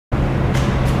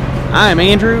I'm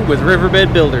Andrew with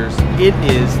Riverbed Builders. It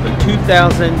is the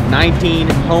 2019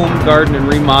 Home Garden and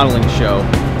Remodeling Show.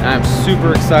 And I'm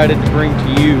super excited to bring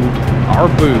to you our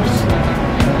booths,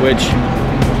 which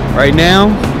right now,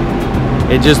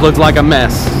 it just looks like a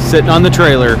mess sitting on the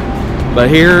trailer. But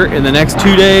here in the next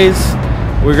 2 days,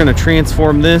 we're gonna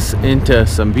transform this into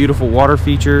some beautiful water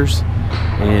features,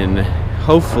 and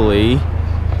hopefully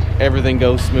everything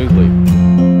goes smoothly.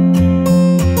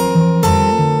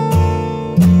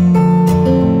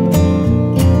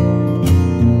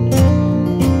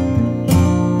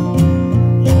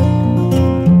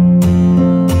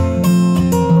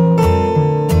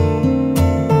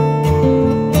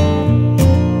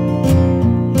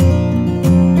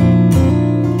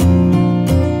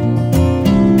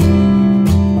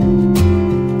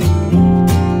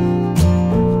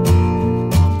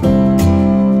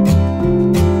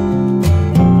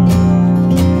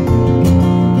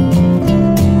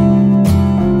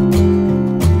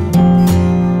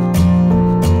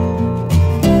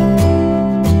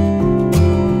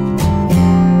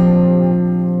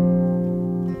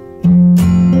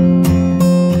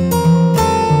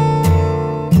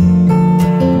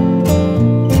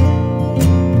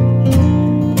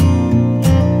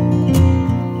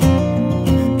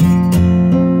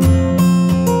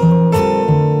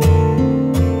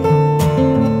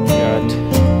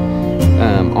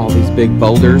 Big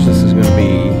boulders. This is going to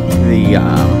be the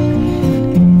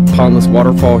Pondless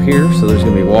Waterfall here, so there's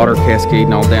going to be water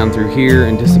cascading all down through here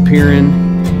and disappearing,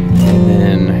 and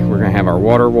then we're going to have our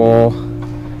water wall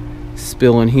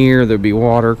spilling here. There'll be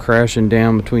water crashing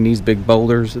down between these big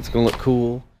boulders. It's going to look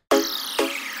cool.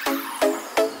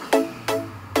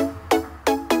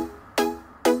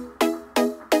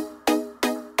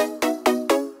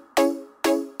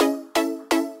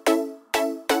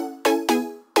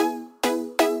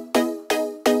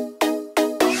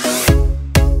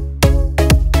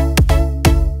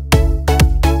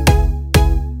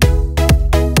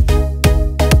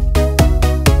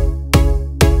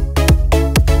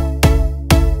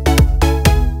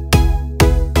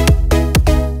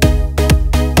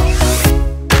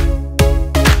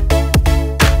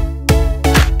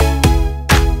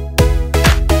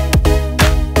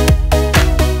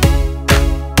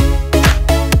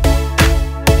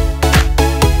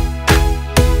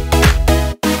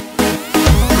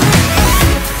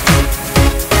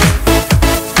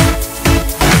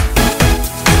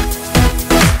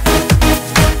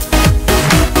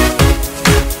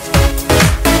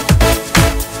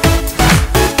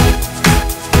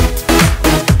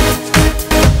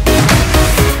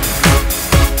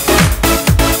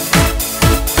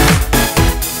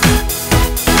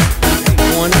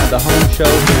 The home show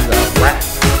is a wrap.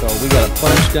 So we got a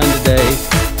bunch done today.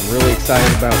 I'm really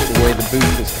excited about the way the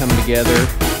booth is coming together.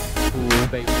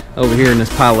 Over here in this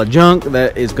pile of junk,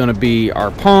 that is going to be our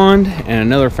pond and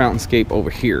another fountainscape over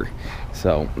here.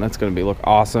 So that's going to look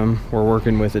awesome. We're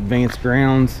working with Advanced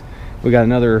Grounds. We got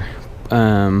another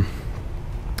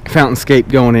fountainscape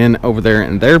going in over there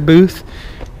in their booth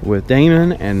with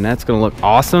Damon, and that's going to look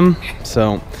awesome.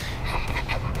 So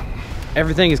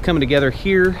everything is coming together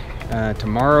here.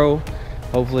 Tomorrow,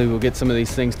 hopefully we'll get some of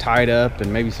these things tied up and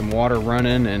maybe some water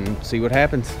running and see what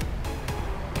happens.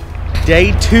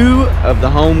 Day 2 of the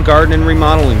Home Garden and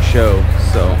Remodeling Show.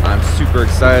 So I'm super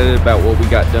excited about what we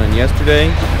got done yesterday.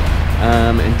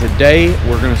 And today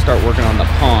we're going to start working on the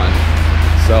pond.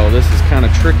 So this is kind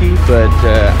of tricky, but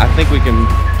I think we can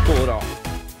pull it off.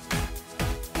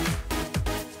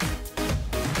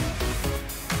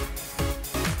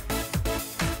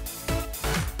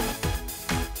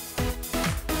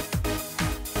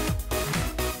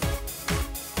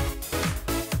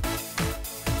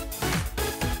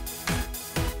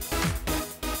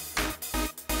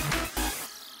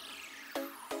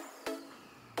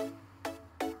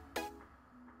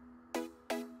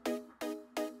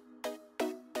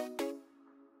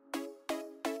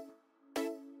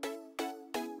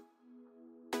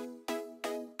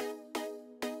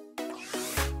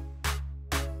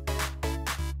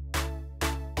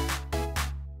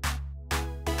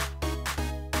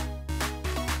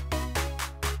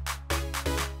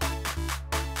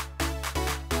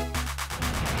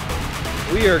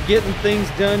 We are getting things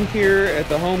done here at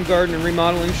the Home Garden and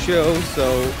Remodeling Show.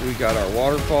 So we got our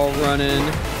waterfall running,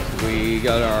 we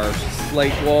got our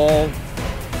slate wall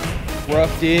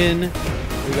roughed in,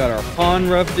 we got our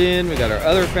pond roughed in, we got our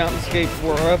other fountainscapes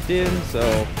roughed in. So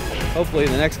hopefully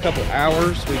in the next couple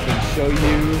hours we can show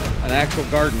you an actual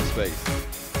garden space.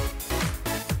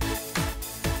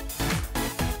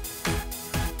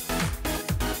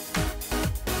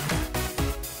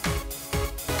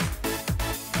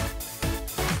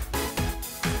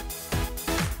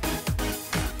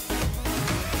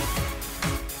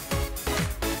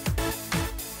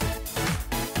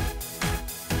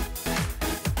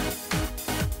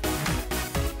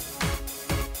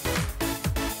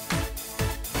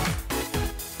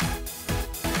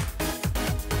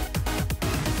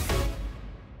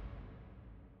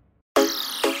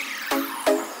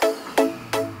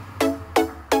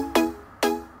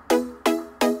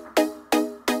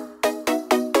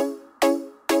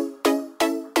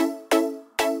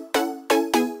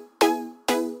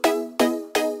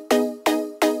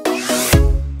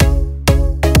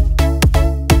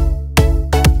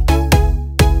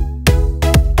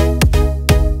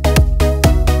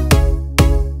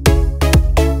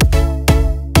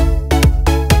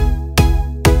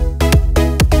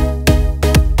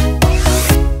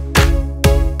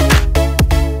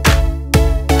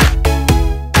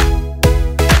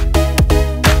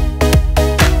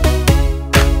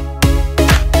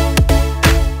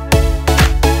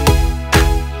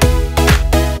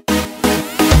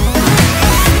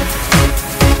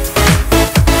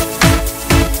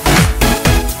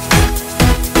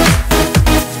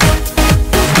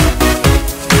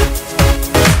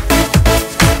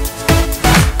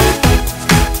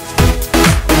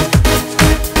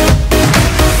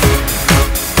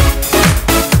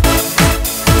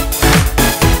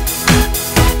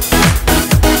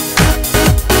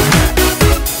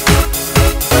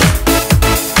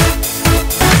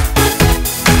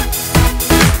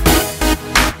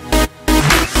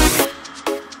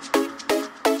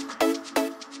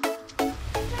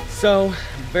 So,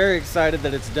 I'm very excited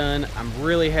that it's done. I'm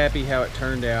really happy how it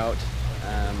turned out.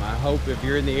 I hope if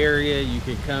you're in the area, you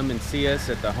can come and see us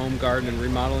at the Home Garden and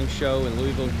Remodeling Show in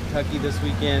Louisville, Kentucky this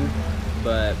weekend.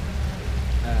 But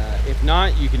if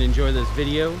not, you can enjoy this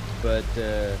video. But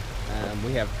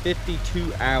we have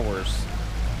 52 hours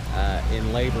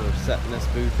in labor setting this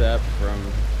booth up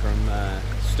from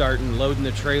starting loading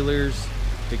the trailers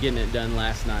to getting it done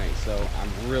last night. So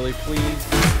I'm really pleased.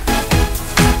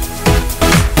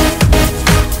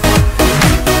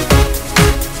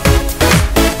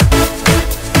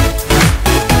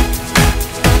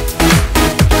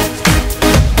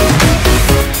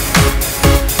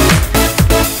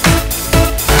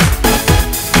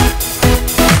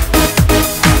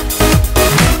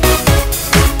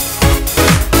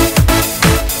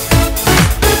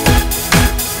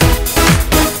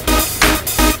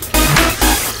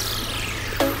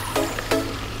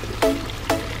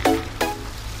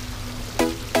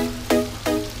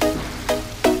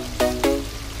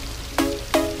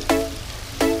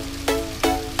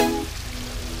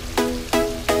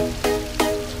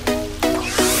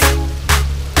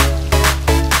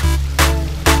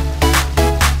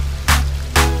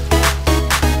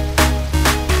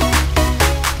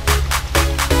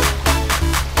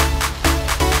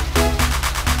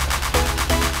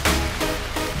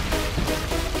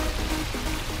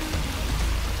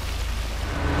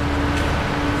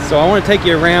 So I want to take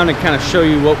you around and kind of show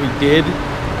you what we did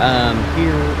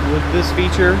here with this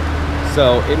feature.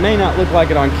 So it may not look like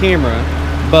it on camera,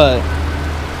 but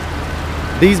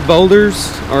these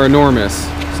boulders are enormous.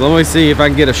 So let me see if I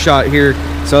can get a shot here.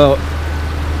 So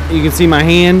you can see my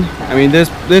hand. I mean,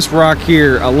 this rock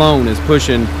here alone is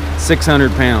pushing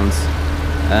 600 pounds.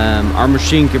 Our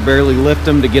machine could barely lift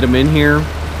them to get them in here,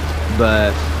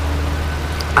 but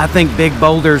I think big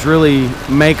boulders really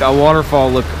make a waterfall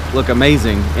look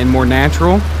amazing and more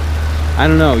natural. I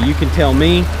don't know, you can tell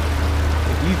me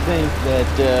if you think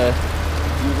that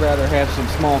you'd rather have some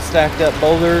small stacked up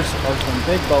boulders or some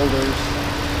big boulders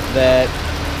that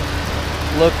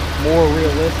look more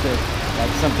realistic, like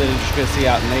something that you're gonna see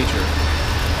out in nature.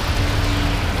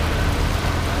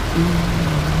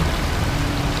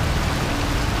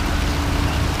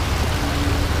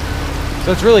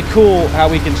 So it's really cool how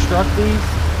we construct these.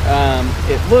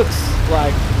 It looks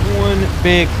like one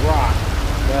big rock,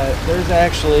 but there's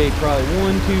actually probably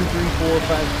 1, 2, 3, 4,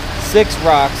 5, 6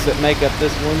 rocks that make up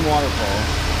this one waterfall.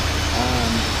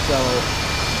 So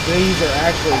these are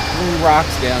actually 3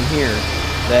 rocks down here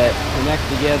that connect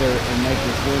together and make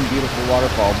this one beautiful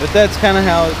waterfall. But that's kind of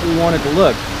how we want it to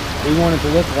look. We want it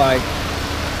to look like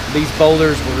these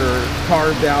boulders were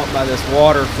carved out by this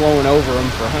water flowing over them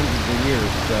for hundreds of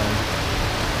years.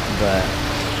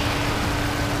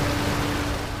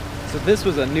 So this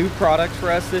was a new product for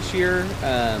us this year.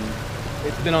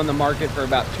 It's been on the market for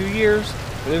about 2 years,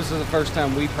 but this was the first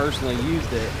time we personally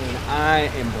used it, and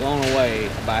I am blown away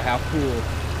by how cool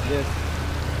this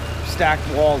stacked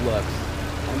wall looks.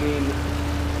 I mean,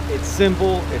 it's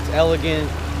simple, it's elegant,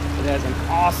 it has an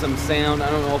awesome sound.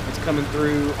 I don't know if it's coming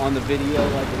through on the video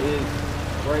like it is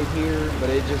right here, but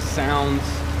it just sounds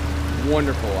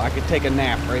wonderful. I could take a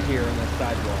nap right here on this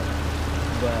sidewalk.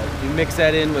 But you mix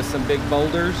that in with some big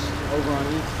boulders over on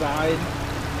each side,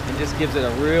 and just gives it a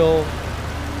real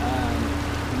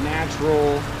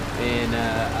natural and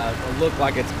a look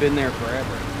like it's been there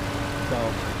forever.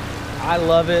 So I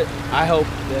love it. I hope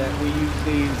that we use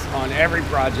these on every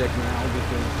project now,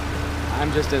 because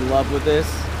I'm just in love with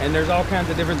this, and there's all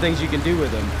kinds of different things you can do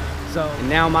with them. So and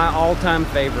now my all-time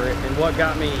favorite, and what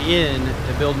got me in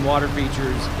to building water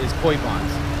features, is koi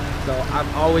ponds. So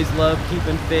I've always loved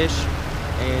keeping fish,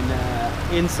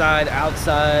 and inside,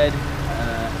 outside,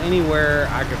 anywhere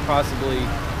I could possibly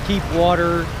keep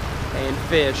water and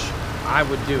fish, I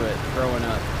would do it growing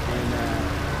up. And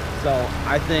so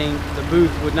I think the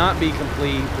booth would not be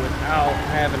complete without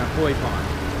having a koi pond.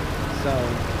 So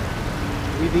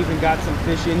we've even got some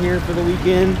fish in here for the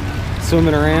weekend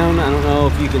swimming around. I don't know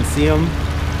if you can see them.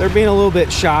 They're being a little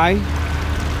bit shy,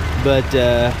 but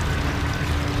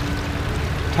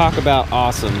talk about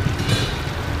awesome.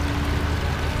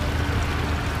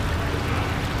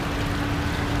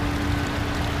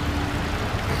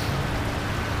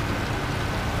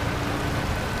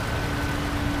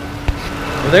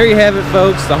 Well, there you have it,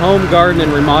 folks, the Home Garden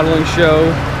and Remodeling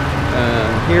Show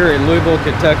here in Louisville,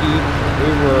 Kentucky.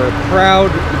 We were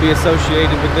proud to be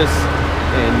associated with this,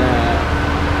 and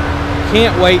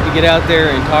can't wait to get out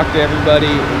there and talk to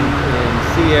everybody and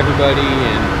see everybody,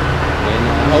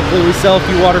 and hopefully we sell a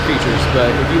few water features. But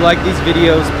if you like these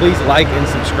videos, please like and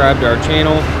subscribe to our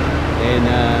channel, and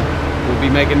we'll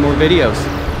be making more videos.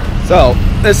 So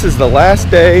this is the last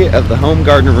day of the Home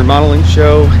Garden and Remodeling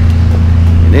Show,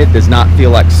 and it does not feel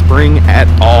like spring at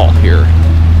all here.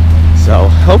 So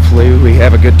hopefully we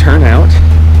have a good turnout,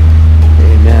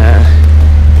 and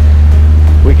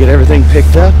we get everything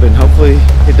picked up, and hopefully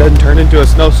it doesn't turn into a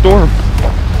snowstorm.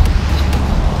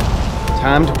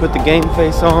 Time to put the game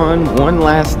face on one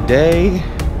last day.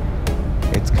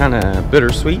 It's kind of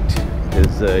bittersweet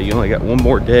because you only got one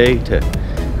more day to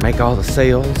make all the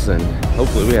sales, and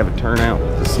hopefully we have a turnout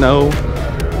with the snow.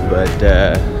 But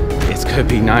it's gonna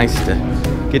be nice to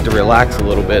get to relax a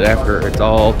little bit after it's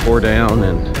all tore down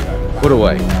and put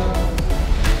away.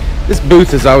 This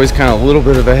booth is always kind of a little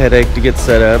bit of a headache to get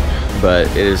set up, but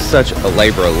it is such a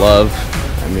labor of love.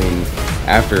 I mean,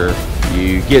 after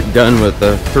you get done with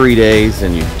the 3 days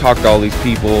and you've talked to all these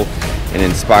people and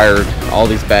inspired all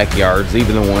these backyards,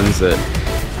 even the ones that,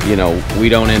 you know, we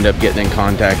don't end up getting in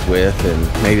contact with,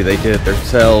 and maybe they did it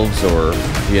themselves, or,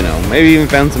 you know, maybe even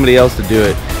found somebody else to do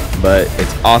it. But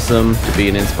it's awesome to be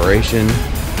an inspiration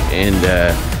and,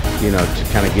 you know, to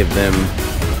kind of give them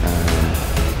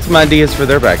some ideas for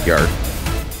their backyard.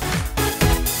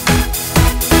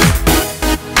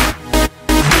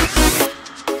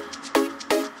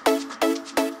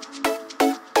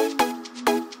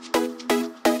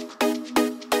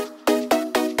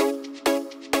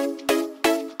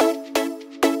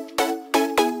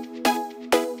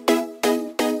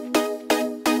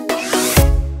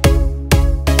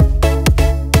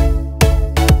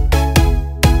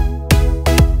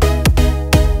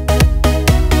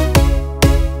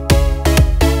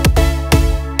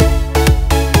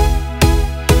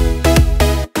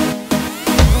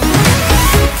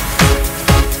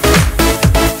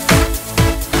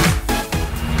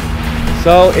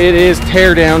 So it is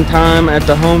teardown time at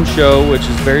the home show, which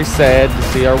is very sad to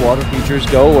see our water features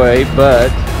go away, but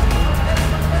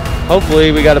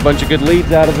hopefully we got a bunch of good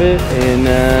leads out of it, and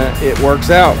it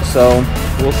works out. So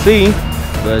we'll see.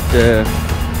 But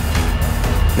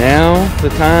now the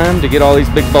time to get all these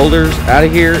big boulders out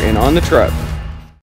of here and on the truck.